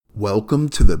Welcome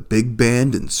to the Big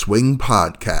Band and Swing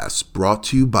Podcast, brought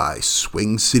to you by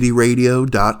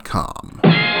SwingCityRadio.com.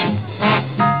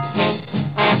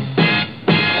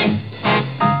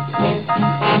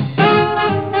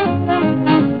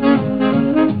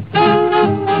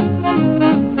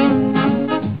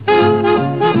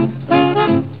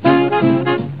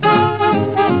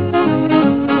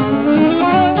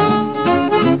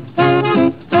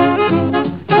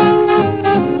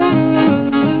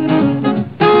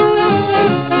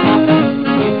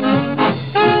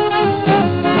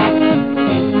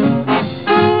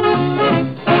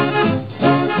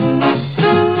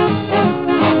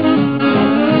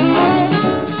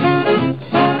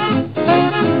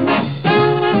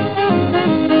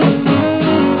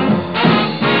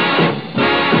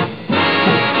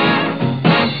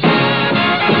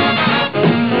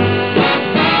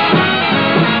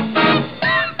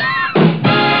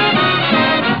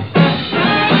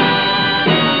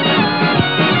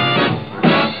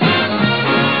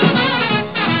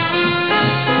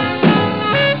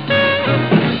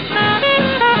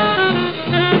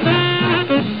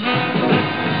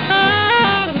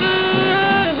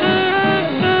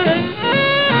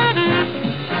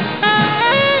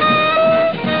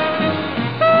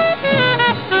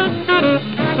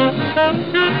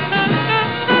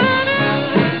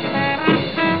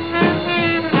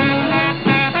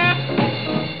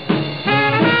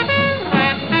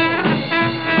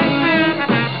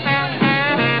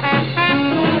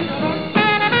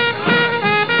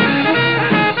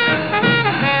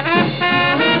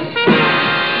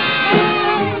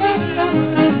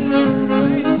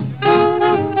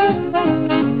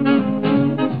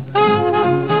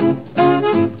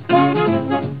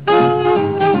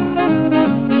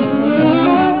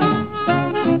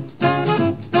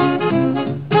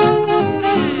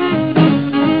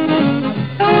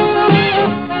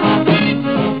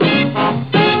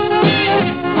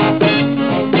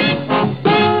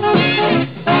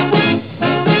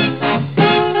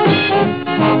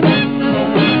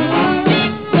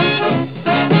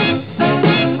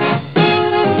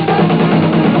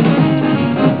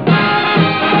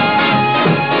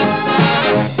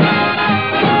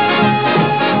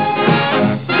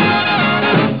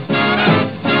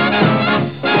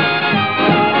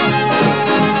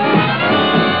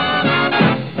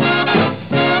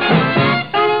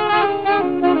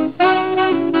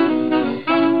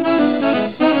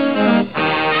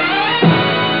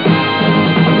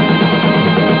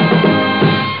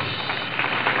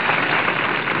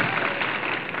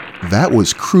 That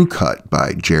was Crew Cut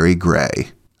by Jerry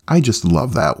Gray. I just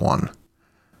love that one.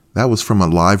 That was from a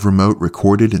live remote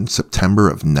recorded in September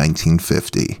of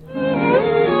 1950.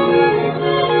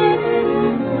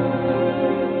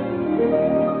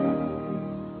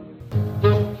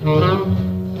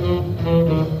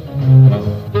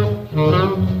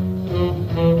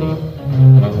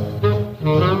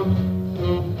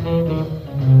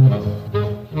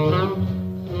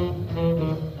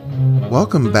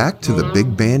 Welcome back to the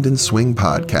Big Band and Swing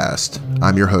Podcast.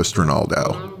 I'm your host,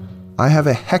 Ronaldo. I have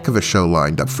a heck of a show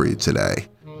lined up for you today.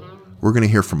 We're going to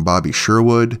hear from Bobby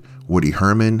Sherwood, Woody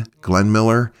Herman, Glenn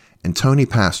Miller, and Tony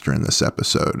Pastor in this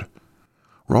episode.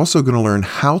 We're also going to learn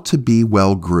how to be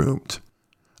well groomed.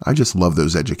 I just love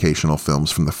those educational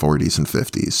films from the 40s and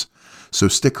 50s. So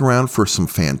stick around for some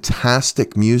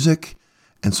fantastic music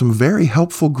and some very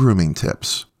helpful grooming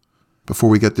tips. Before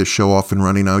we get this show off and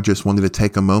running, I just wanted to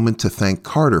take a moment to thank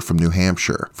Carter from New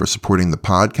Hampshire for supporting the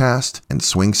podcast and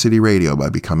Swing City Radio by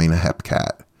becoming a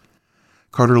HepCat.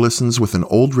 Carter listens with an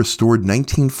old restored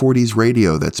 1940s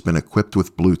radio that's been equipped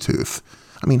with Bluetooth.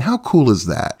 I mean, how cool is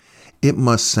that? It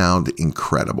must sound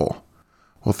incredible.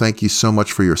 Well, thank you so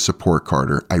much for your support,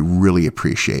 Carter. I really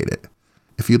appreciate it.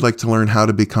 If you'd like to learn how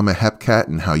to become a HepCat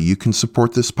and how you can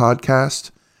support this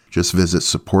podcast, just visit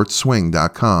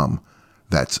supportswing.com.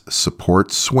 That's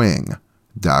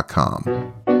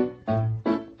supportswing.com.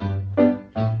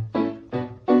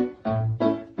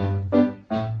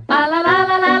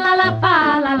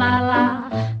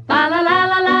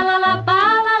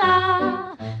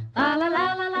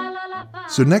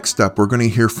 So next up, we're going to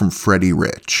hear from Freddie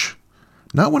Rich.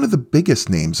 Not one of the biggest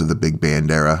names of the big band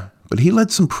era, but he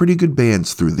led some pretty good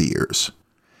bands through the years.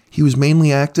 He was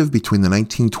mainly active between the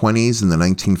 1920s and the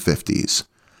 1950s.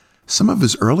 Some of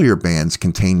his earlier bands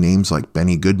contained names like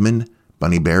Benny Goodman,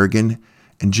 Bunny Berrigan,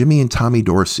 and Jimmy and Tommy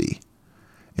Dorsey.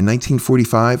 In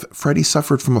 1945, Freddie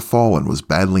suffered from a fall and was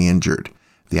badly injured.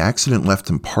 The accident left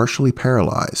him partially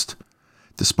paralyzed.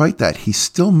 Despite that, he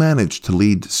still managed to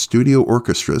lead studio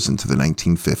orchestras into the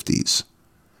 1950s.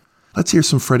 Let's hear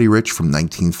some Freddie Rich from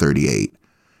 1938.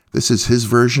 This is his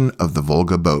version of the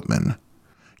Volga Boatman.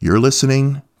 You're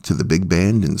listening to the Big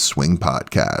Band and Swing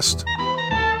Podcast.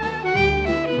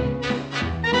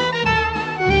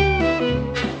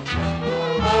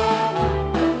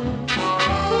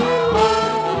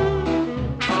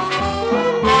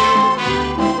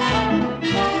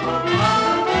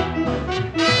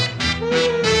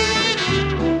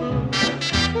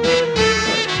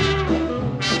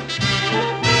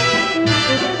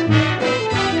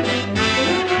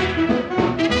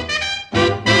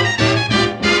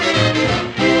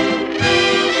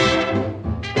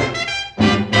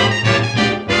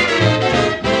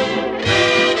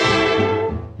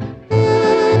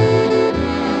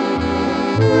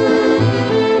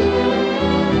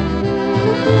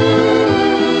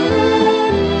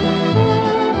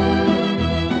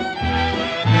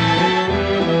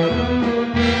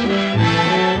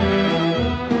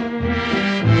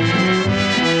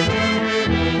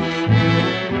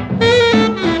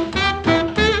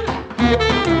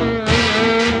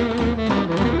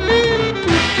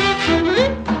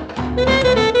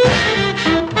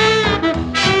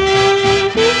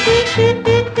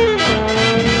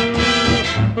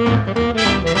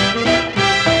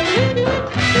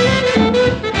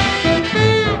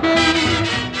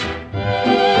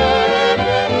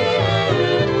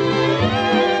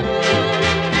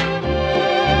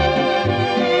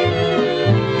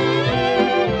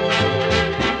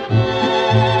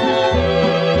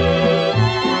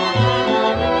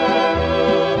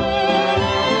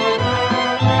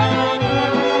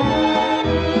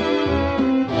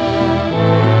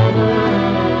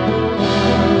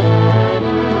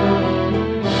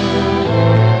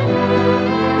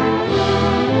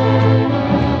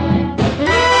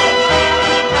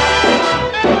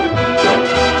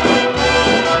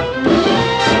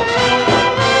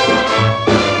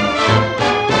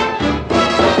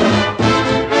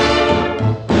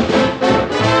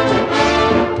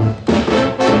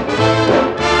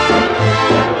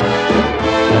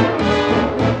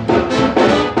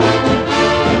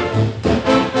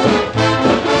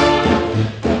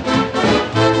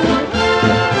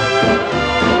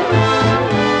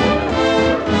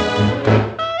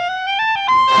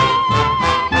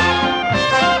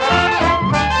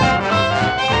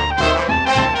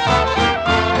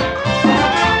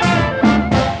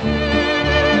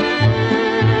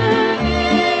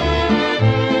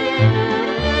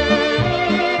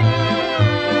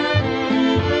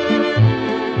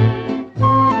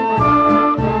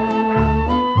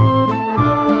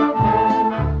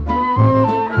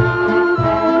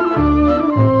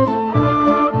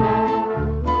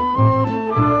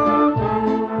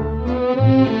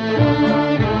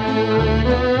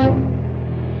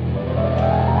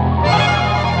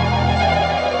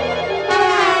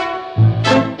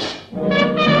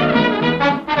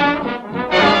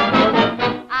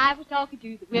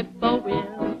 To the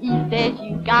whippoorwill, he says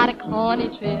you got a corny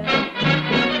trill.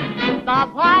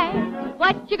 Bob White,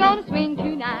 what you gonna swing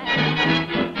tonight?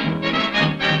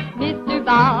 Mr.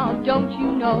 Bob, don't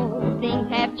you know things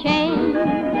have changed?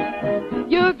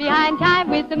 You're behind time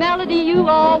with the melody you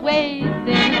always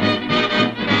sing.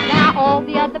 Now all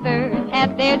the other birds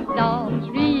have their songs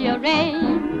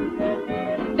rearranged.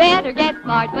 Better get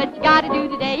smart, what you gotta do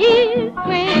today is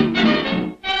swing.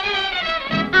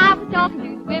 I was talking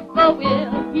to the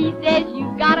whippoorwill, he says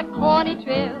you got a corny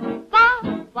trill.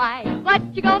 Bob White, what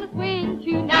you gonna swing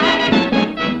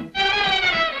tonight?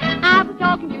 I was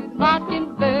talking to the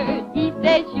mockingbird, he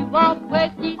says you walk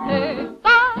worth he's heard.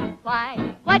 Bob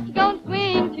White, what you gonna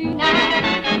swing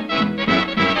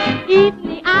tonight? Even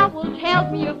the owl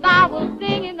tells me you're foul,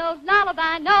 singing those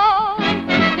lullaby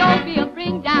notes. Don't be a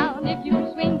bring down if you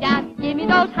swing down, give me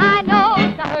those high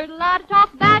notes. I heard a lot of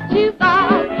talk about you,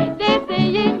 Bob. They're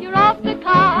saying you're off the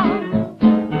car.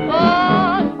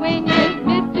 Oh, swing it,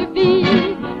 Mr. B.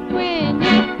 Swing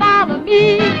it, follow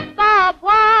me, Bob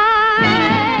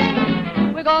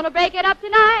White. We're gonna break it up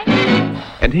tonight.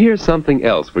 And here's something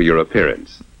else for your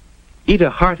appearance. Eat a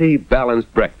hearty,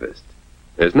 balanced breakfast.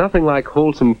 There's nothing like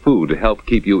wholesome food to help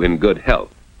keep you in good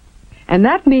health. And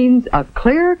that means a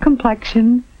clear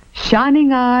complexion,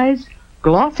 shining eyes,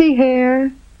 glossy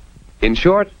hair. In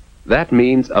short, that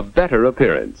means a better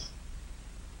appearance.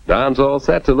 Don's all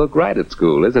set to look right at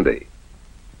school, isn't he?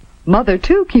 Mother,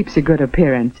 too, keeps a good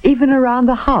appearance, even around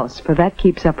the house, for that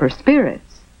keeps up her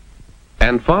spirits.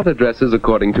 And Father dresses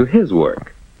according to his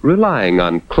work, relying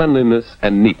on cleanliness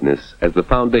and neatness as the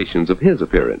foundations of his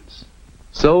appearance.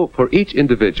 So, for each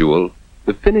individual,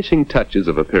 the finishing touches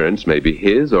of appearance may be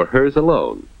his or hers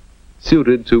alone,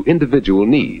 suited to individual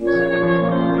needs.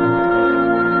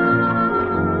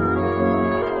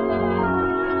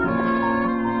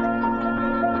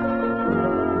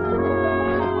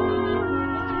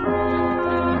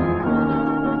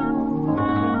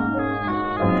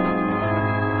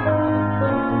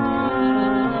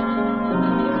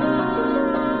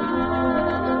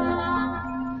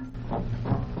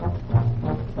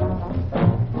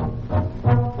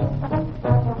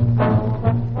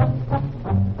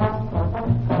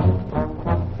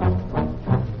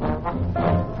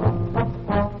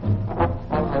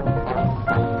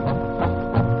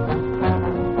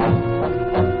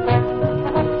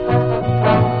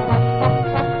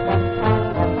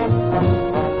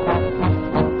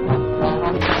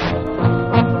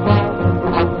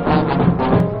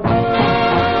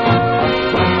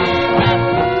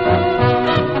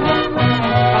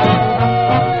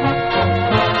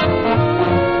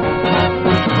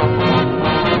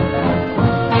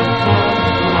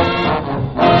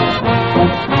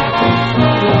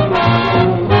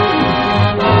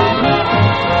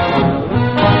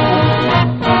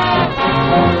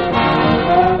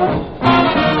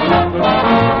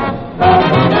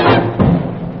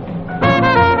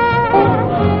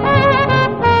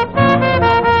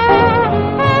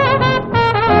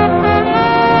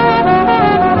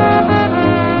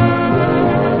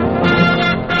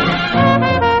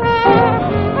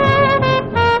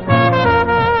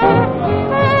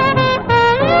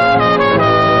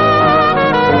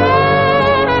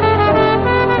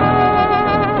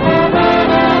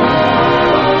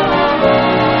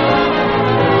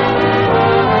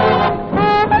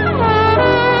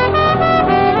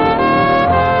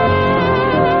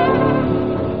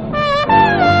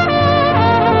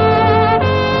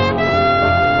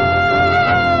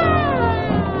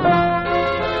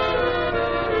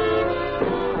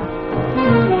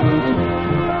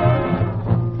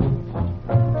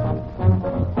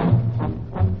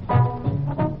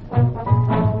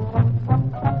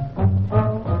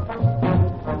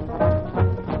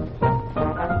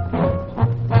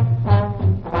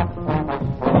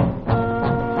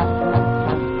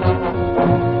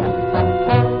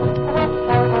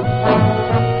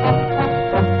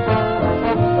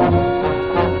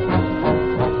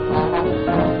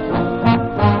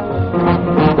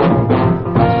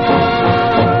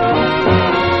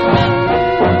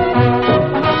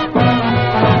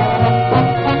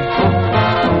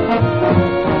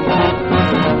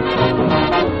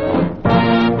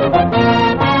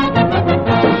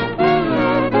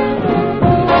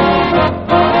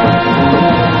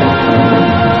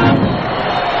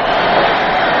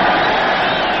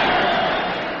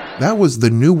 was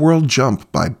The New World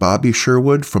Jump by Bobby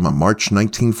Sherwood from a March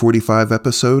 1945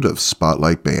 episode of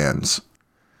Spotlight Bands.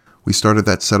 We started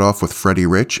that set off with Freddie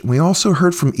Rich, and we also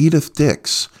heard from Edith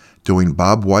Dix doing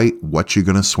Bob White, What You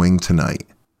Gonna Swing Tonight.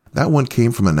 That one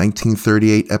came from a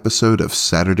 1938 episode of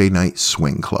Saturday Night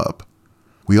Swing Club.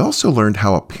 We also learned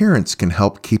how appearance can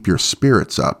help keep your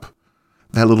spirits up.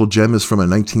 That little gem is from a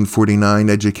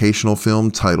 1949 educational film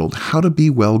titled How to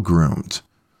Be Well Groomed.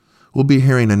 We'll be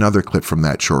hearing another clip from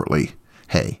that shortly.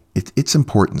 Hey, it's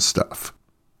important stuff.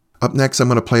 Up next, I'm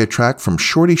going to play a track from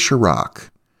Shorty Chirac.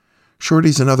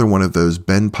 Shorty's another one of those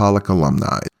Ben Pollack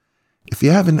alumni. If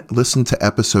you haven't listened to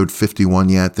episode 51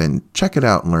 yet, then check it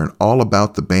out and learn all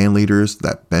about the band leaders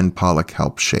that Ben Pollack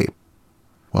helped shape.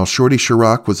 While Shorty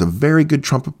Chirac was a very good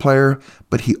trumpet player,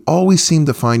 but he always seemed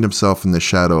to find himself in the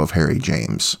shadow of Harry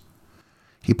James.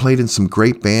 He played in some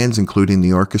great bands, including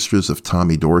the orchestras of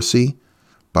Tommy Dorsey,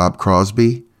 Bob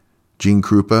Crosby, Gene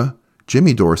Krupa,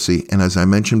 Jimmy Dorsey, and as I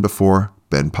mentioned before,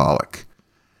 Ben Pollack.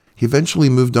 He eventually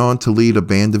moved on to lead a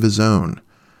band of his own.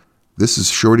 This is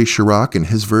Shorty Chirac and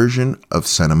his version of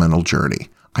Sentimental Journey.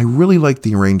 I really like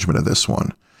the arrangement of this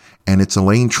one, and it's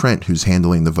Elaine Trent who's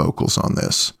handling the vocals on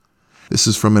this. This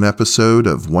is from an episode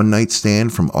of One Night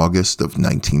Stand from August of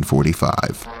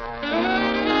 1945.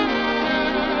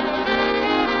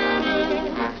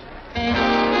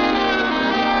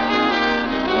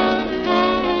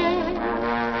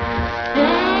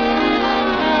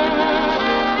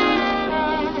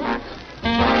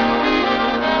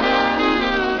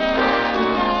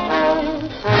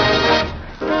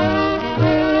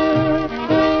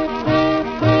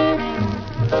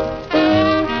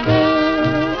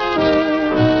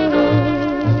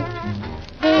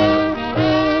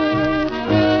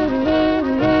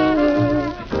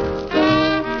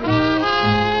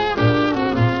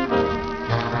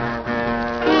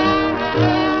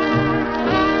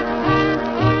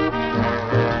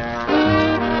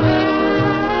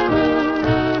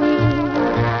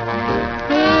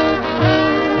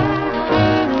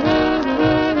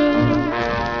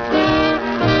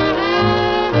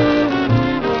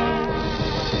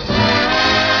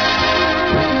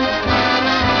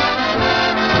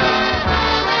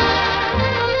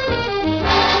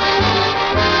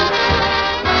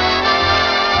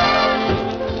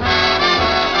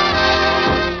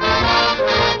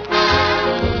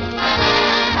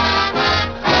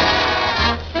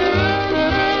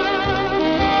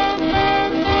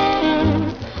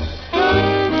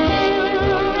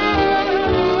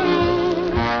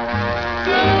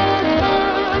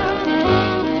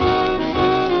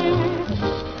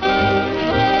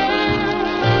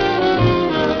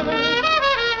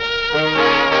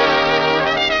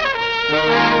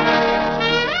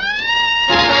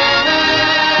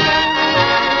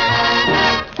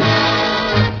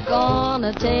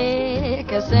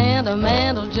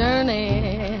 Sentimental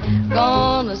journey,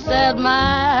 gonna set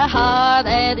my heart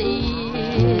at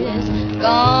ease,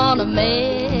 gonna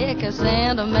make a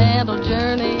sentimental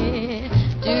journey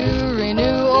to renew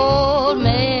old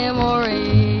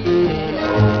memories.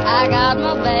 I got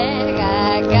my bag,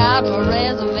 I got my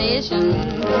reservation,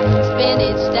 spend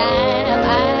each dime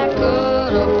I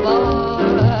could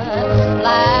afford,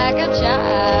 like a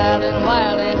child in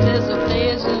wild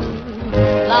anticipation,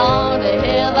 long to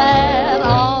hear that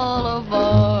all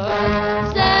aboard.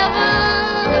 7,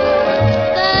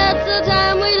 that's the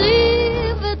time we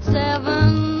leave at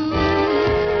 7.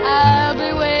 I'll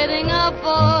be waiting up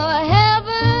for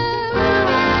heaven,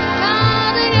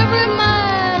 counting every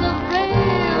mile of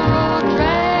railroad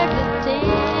track that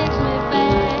takes me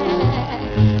back.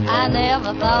 I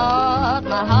never thought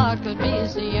my heart could be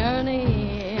so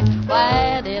yearning.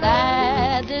 Why did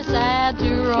I decide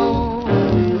to roam?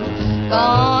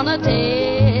 Gonna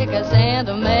take a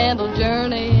sentimental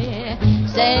journey,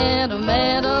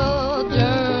 sentimental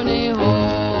journey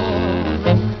home.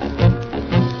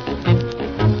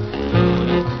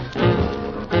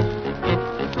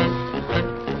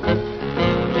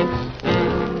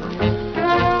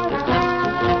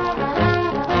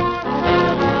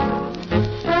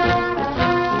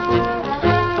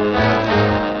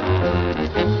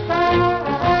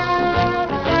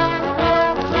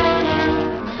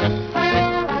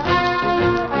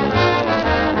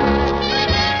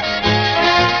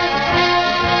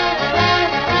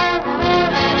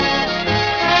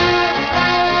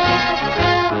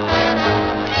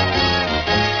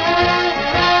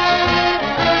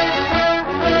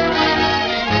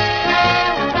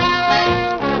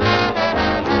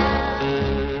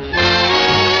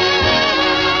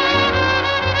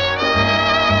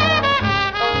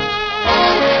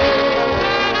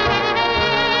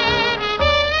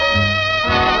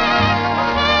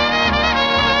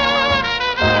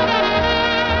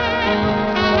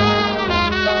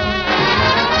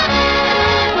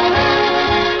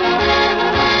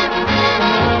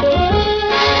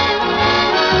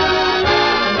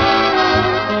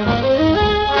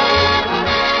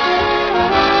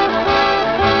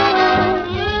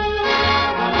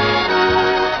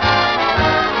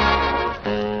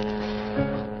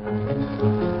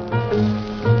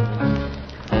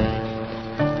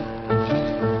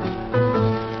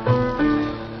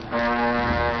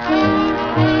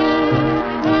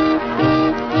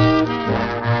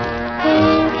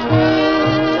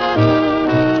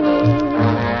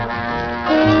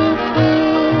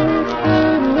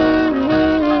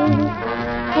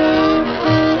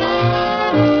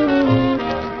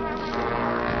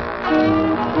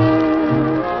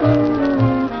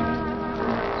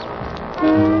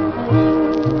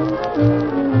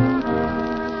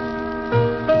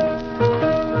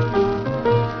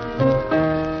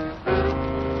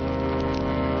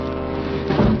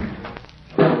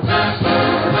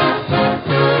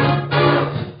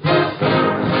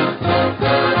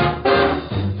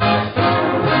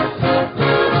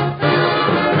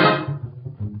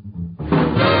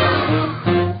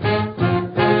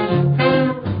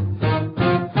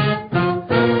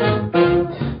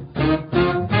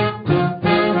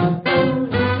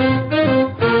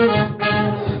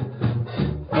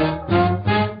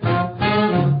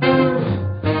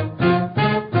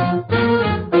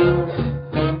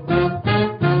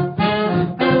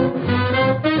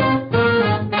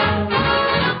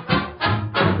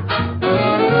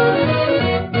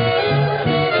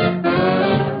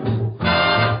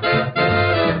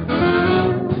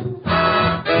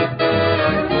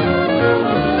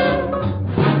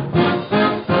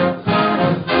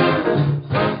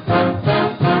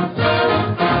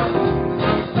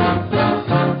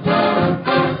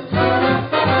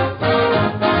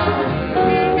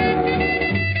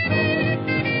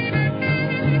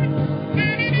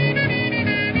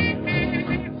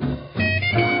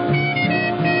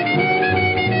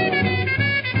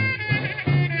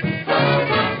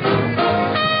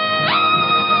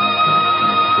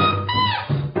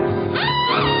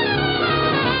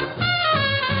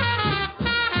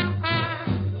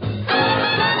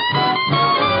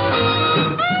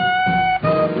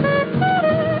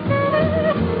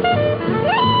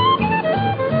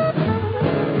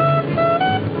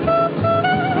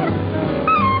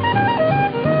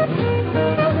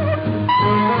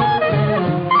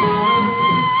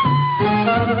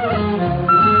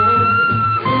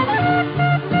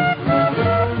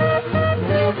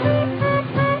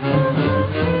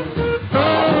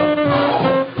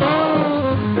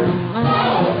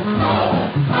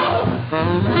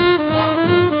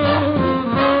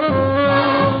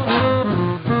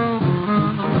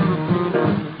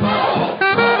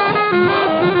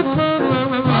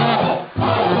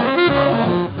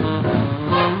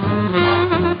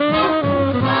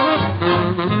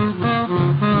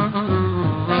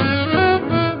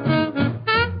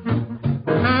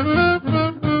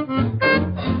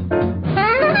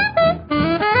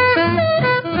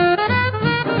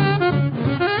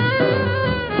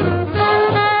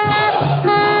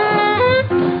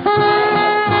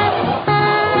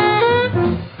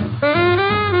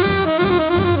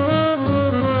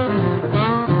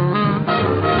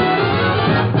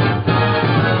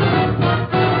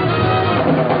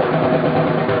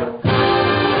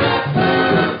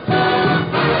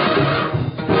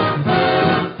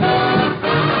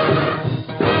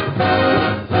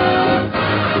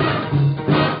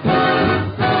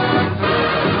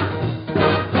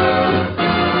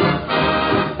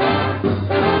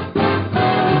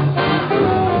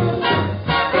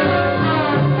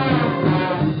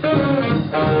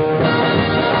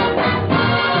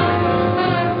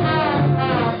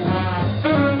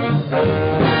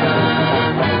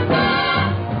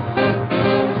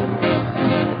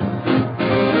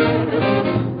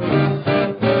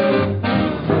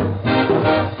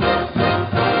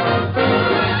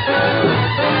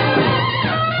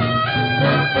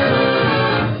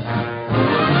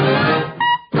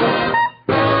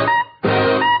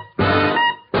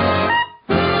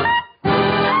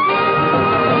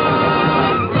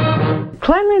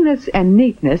 cleanliness and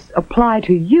neatness apply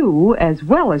to you as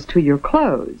well as to your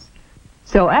clothes.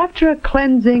 So after a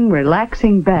cleansing,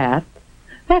 relaxing bath,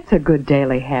 that's a good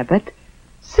daily habit,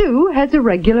 Sue has a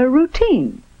regular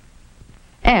routine.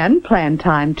 And plan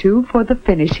time, too, for the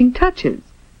finishing touches,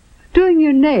 doing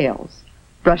your nails,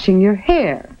 brushing your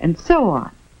hair, and so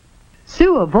on.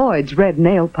 Sue avoids red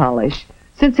nail polish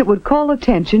since it would call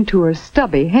attention to her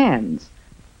stubby hands.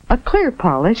 A clear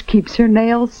polish keeps her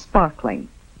nails sparkling.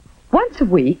 Once a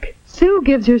week, Sue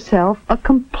gives herself a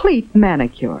complete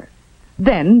manicure.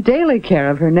 Then daily care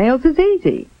of her nails is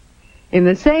easy. In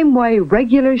the same way,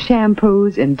 regular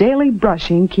shampoos and daily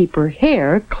brushing keep her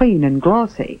hair clean and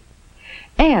glossy.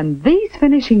 And these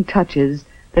finishing touches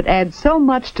that add so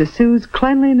much to Sue's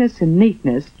cleanliness and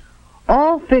neatness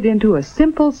all fit into a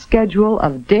simple schedule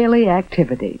of daily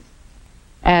activities.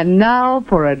 And now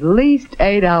for at least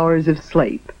 8 hours of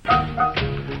sleep.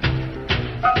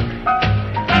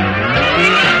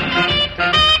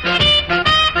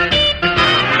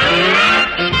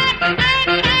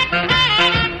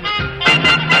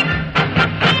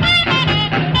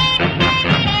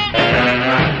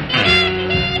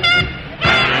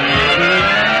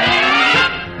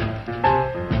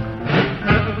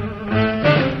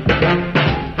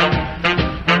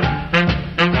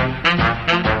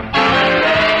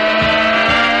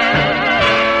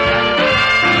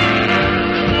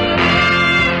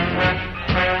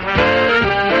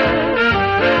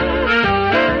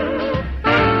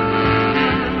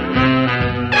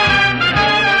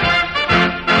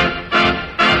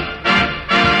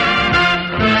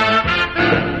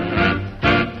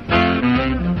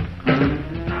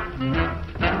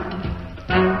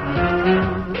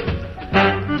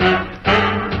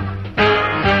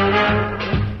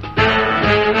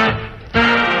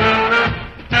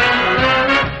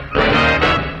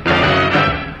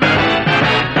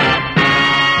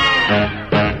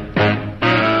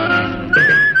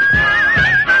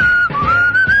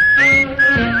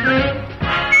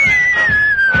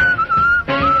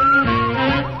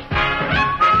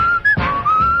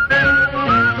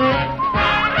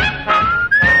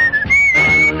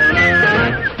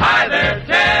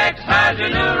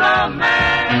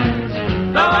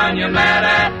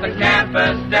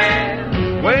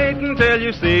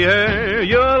 See her,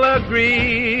 you'll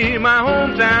agree, my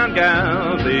hometown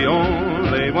gal's the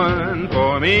only one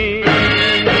for me.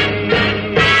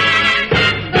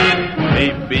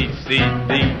 A, B, C,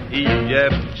 D, E,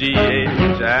 F, G,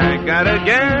 H, I got a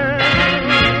gal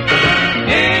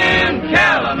in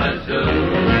Kalamazoo.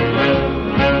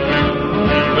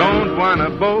 Don't wanna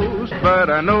boast, but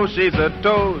I know she's a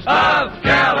toast of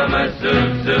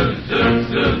Kalamazoo, zoo, zoo,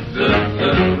 zoo, zoo,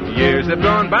 zoo. Years have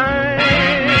gone by.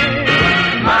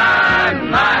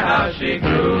 My, how she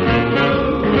grew.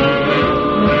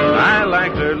 I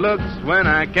liked her looks when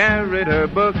I carried her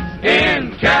books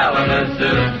in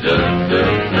Kalamazoo, zoo, zoo,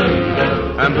 zoo,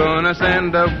 zoo. I'm gonna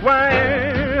send a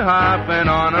wire, hopping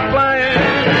on a flyer,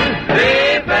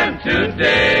 leaving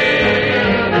today.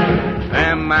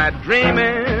 Am I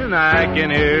dreaming? I can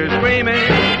hear her screaming,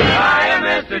 I am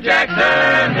Mr.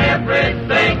 Jackson,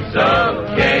 everything's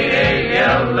okay.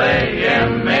 K-A-L-A-M-A-C-O.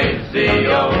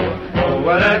 Oh,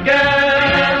 what a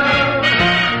gal,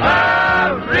 a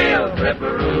real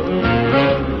ripperoo.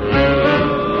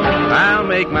 I'll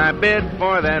make my bid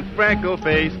for that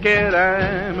freckle-faced kid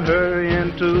I'm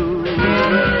hurrying to.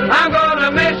 I'm going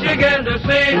to Michigan to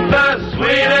see the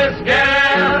sweetest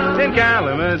gal in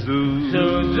Kalamazoo.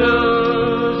 Zoo,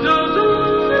 zoo, zoo, zoo,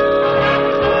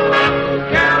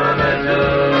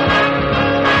 Kalamazoo.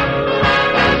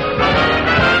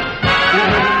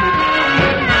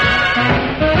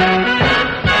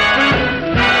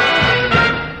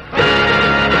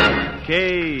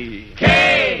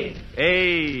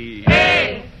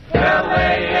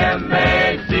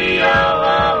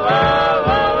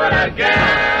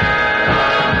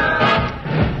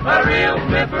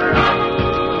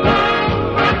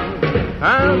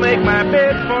 I'll make my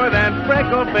bid for that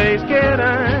freckle-faced kid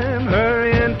I'm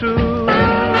hurrying to.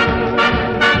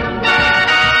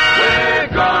 We're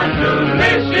going to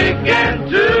Michigan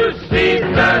to see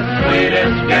the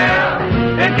sweetest gal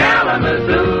in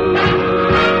Kalamazoo.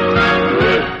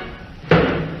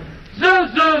 Zoo,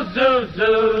 zoo, zoo,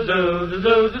 zoo, zoo, zoo,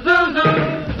 zoo, zoo, zoo, zoo.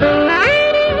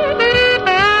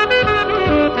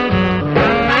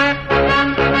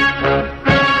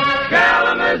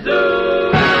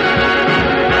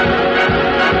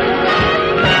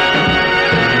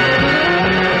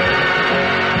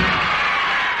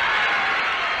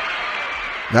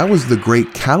 That was The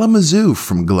Great Kalamazoo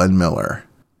from Glenn Miller.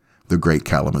 The Great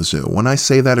Kalamazoo. When I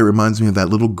say that, it reminds me of that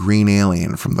little green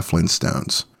alien from the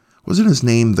Flintstones. Wasn't his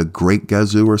name the Great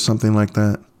Gazoo or something like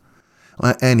that?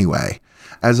 Well, anyway,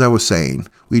 as I was saying,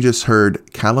 we just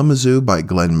heard Kalamazoo by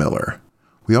Glenn Miller.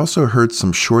 We also heard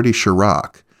some Shorty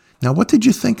Chirac. Now, what did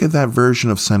you think of that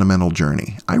version of Sentimental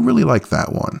Journey? I really like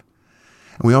that one.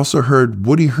 And we also heard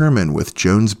Woody Herman with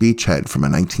Jones Beachhead from a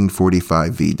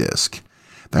 1945 V-disc.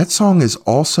 That song is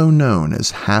also known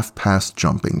as Half Past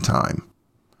Jumping Time.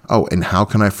 Oh, and how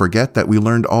can I forget that we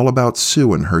learned all about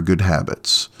Sue and her good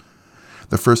habits.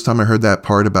 The first time I heard that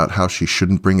part about how she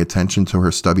shouldn't bring attention to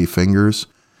her stubby fingers,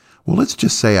 well, let's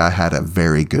just say I had a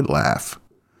very good laugh.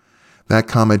 That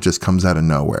comment just comes out of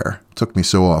nowhere. It took me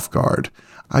so off guard.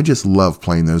 I just love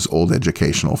playing those old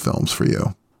educational films for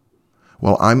you.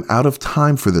 Well, I'm out of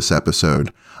time for this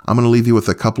episode. I'm going to leave you with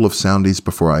a couple of soundies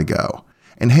before I go.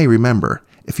 And hey, remember,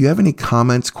 if you have any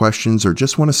comments, questions, or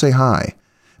just want to say hi,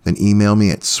 then email me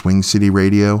at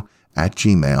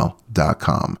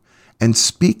swingcityradio@gmail.com. And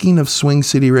speaking of Swing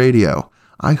City Radio,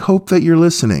 I hope that you're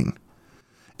listening.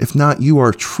 If not, you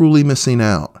are truly missing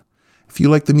out. If you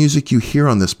like the music you hear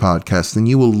on this podcast, then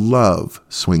you will love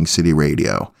Swing City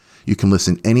Radio. You can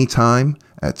listen anytime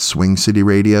at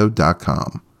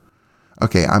swingcityradio.com.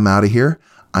 Okay, I'm out of here.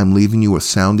 I'm leaving you with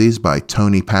Soundies by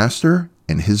Tony Pastor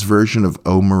and his version of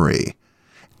Oh Marie.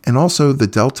 And also the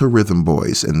Delta Rhythm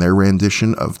Boys and their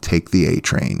rendition of Take the A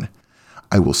Train.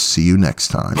 I will see you next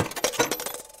time.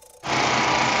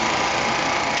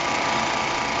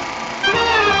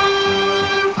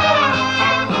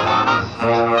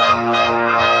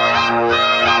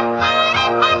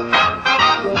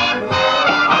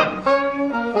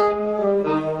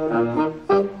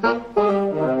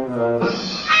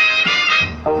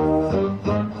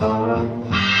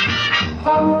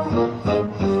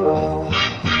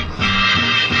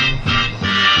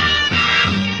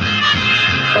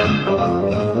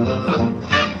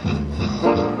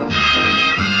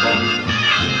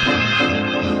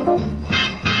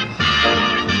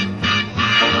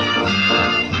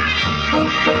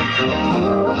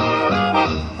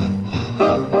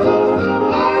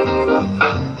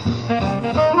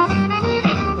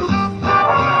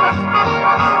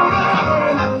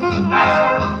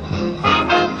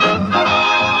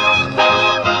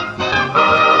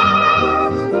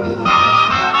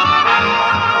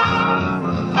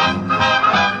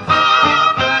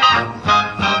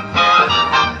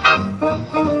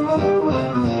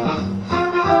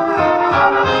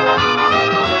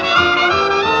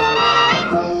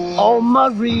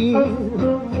 Marie,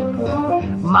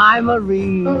 my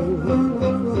Marie,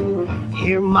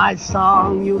 hear my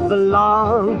song, you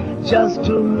belong just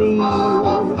to me.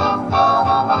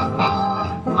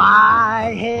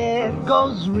 My head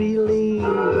goes reeling,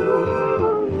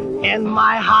 and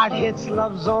my heart hits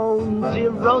love's own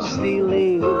zero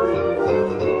ceiling.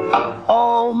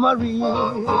 Oh, Marie,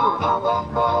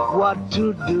 what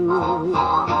to do?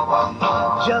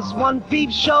 Just one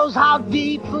peep shows how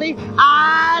deeply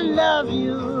I love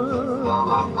you.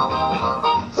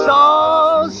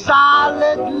 So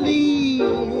solidly,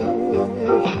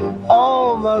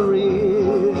 oh,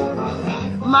 Marie,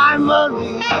 my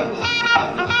Marie.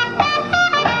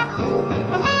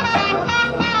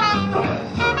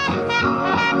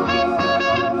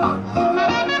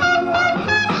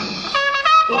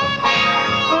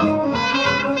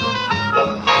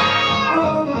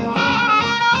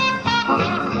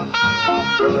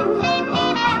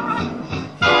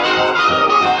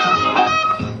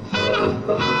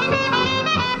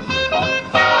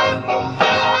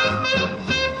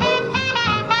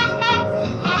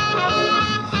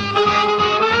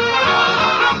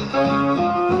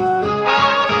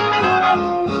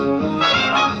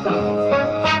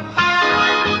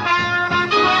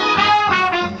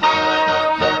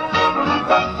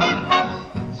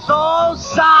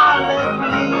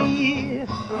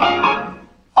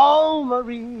 Oh,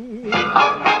 Marie,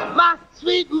 my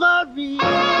sweet Marie.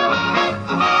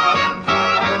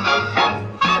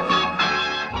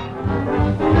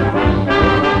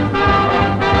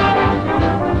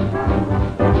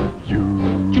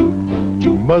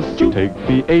 You must take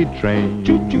the A train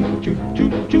to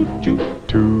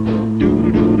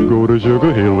go to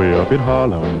Sugar Hill way up in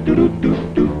Harlem.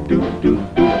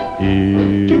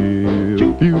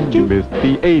 If you miss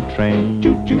the A train,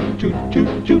 you'll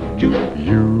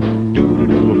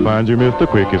find you missed the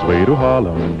quickest way to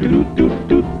Harlem.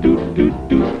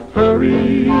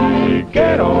 Hurry,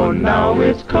 get on now,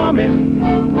 it's coming.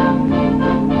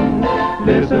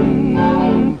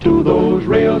 Listen to those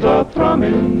rails are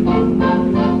thrumming.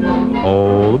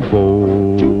 All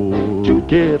aboard,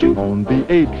 get on the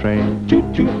A train.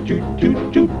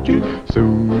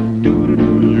 Soon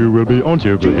you will be on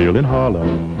Sugar Hill in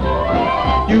Harlem.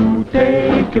 You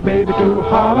take your baby to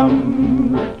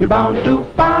Harlem, you're bound to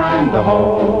find the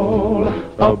hall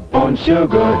up on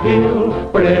Sugar Hill,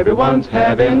 where everyone's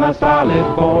having a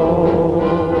solid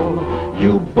ball.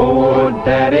 You board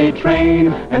that A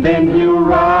train, and then you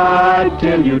ride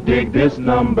till you dig this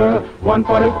number,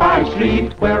 145th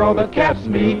Street, where all the cats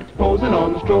meet, posing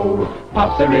on the stroll.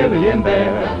 Pops are really in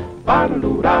there.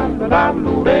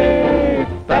 Ba-da-doo-da-da-da-doo-day.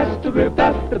 That's the rip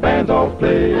that the bands all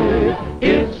play.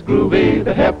 It's groovy,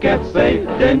 the hep cats say.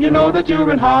 Then you know that you're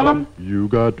in Harlem. You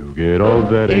got to get on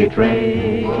that A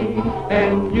train,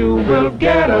 and you will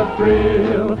get a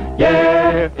thrill.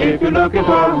 Yeah, if you're looking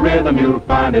for a rhythm, you'll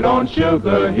find it on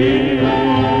Sugar Hill.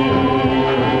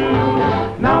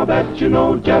 Now that you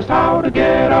know just how to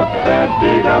get up there,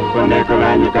 dig up a nickel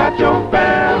and you got your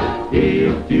fare.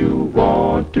 If you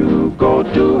want to go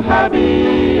to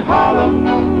Happy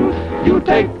Harlem, you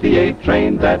take the A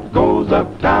train that goes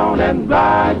uptown and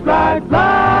ride.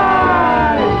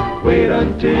 Wait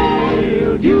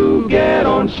until you get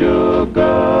on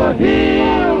Sugar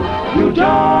Hill. You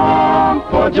jump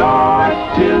for joy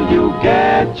till you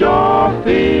get your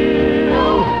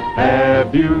fill.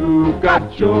 Have you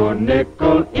got your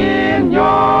nickel in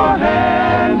your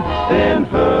hand? Then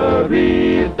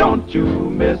hurry, don't you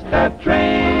miss that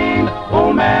train,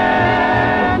 old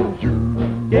man.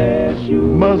 Yes, you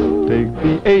must take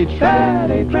the A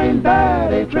train.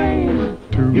 That A train.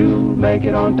 You make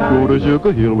it on time. Go to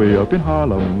Sugar Hill way up in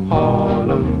Harlem.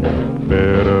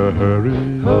 Better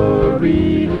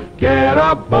hurry, get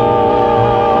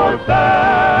aboard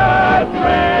that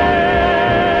train.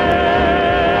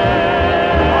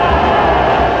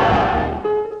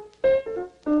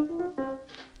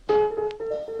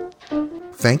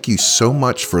 Thank you so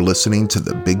much for listening to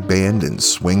the Big Band and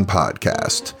Swing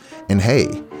podcast. And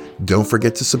hey, don't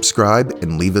forget to subscribe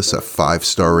and leave us a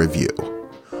 5-star review.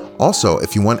 Also,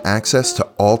 if you want access to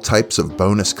all types of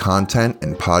bonus content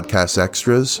and podcast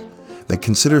extras, then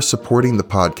consider supporting the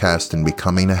podcast and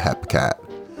becoming a Hepcat.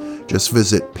 Just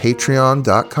visit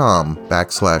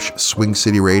patreon.com/Swing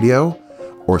City Radio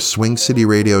or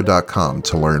swingcityradio.com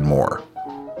to learn more.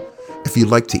 If you'd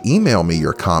like to email me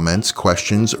your comments,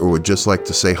 questions, or would just like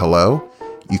to say hello,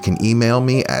 you can email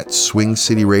me at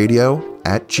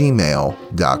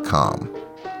swingcityradio@gmail.com.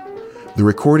 The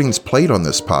recordings played on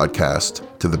this podcast,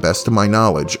 to the best of my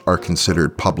knowledge, are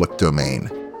considered public domain.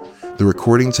 The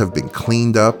recordings have been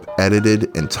cleaned up,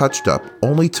 edited, and touched up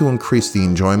only to increase the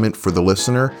enjoyment for the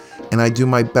listener, and I do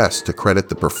my best to credit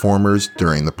the performers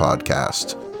during the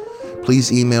podcast.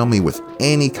 Please email me with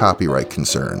any copyright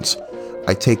concerns.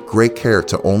 I take great care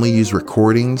to only use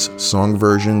recordings, song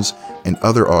versions, and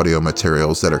other audio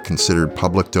materials that are considered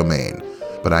public domain,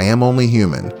 but I am only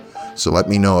human, so let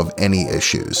me know of any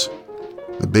issues.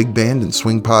 The Big Band and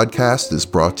Swing podcast is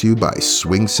brought to you by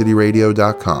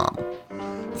swingcityradio.com.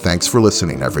 Thanks for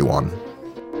listening, everyone.